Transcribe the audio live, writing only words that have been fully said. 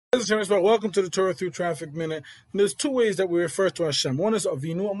Welcome to the Torah Through Traffic Minute. And there's two ways that we refer to Hashem. One is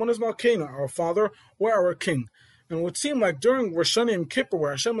Avinu and one is Malkeinu, our Father or our King. And it would seem like during Rosh Hashanah and Kippur,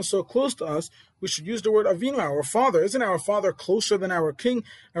 where Hashem is so close to us, we should use the word Avinu, our Father. Isn't our Father closer than our King?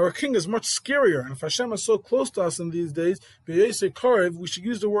 Our King is much scarier. And if Hashem is so close to us in these days, we should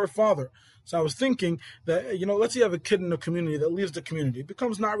use the word Father. So I was thinking that, let's say you have a kid in the community that leaves the community,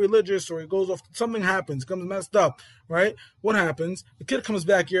 becomes not religious, or he goes off, something happens, becomes messed up, right? What happens? The kid comes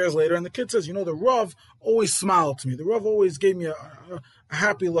back years later, and the kid says, the Rav always smiled to me. The Rav always gave me a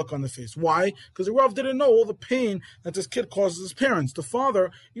happy look on the face. Why? Because the Rav didn't know all the pain that this kid causes his parents. The father,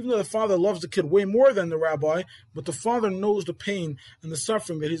 even though the father loves the kid way more than the rabbi, but the father knows the pain and the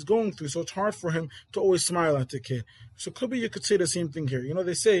suffering that he's going through, so it's hard for him to always smile at the kid. So could be you could say the same thing here.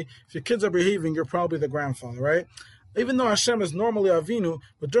 They say if your kids are behaving, you're probably the grandfather, right? Even though Hashem is normally Avinu,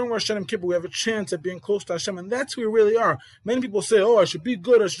 but during Rosh Hashanah and Kippur, we have a chance at being close to Hashem, and that's who we really are. Many people say, I should be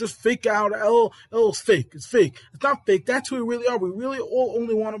good, I should just fake out. It's fake. It's fake. It's not fake. That's who we really are. We really all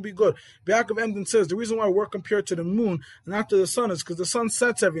only want to be good. Yaakov Emden says, the reason why we're compared to the moon and not to the sun is because the sun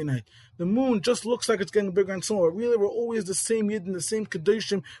sets every night. The moon just looks like it's getting bigger and smaller. Really, we're always the same Yid and the same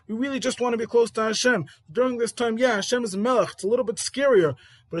Kedoshim. We really just want to be close to Hashem. During this time, Hashem is Melech. It's a little bit scarier,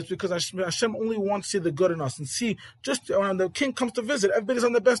 but it's because Hashem only wants to see the good in us. And see, just when the king comes to visit, everybody's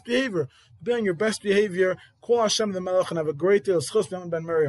on their best behavior. Be on your best behavior. Call Hashem the Melech and have a great day.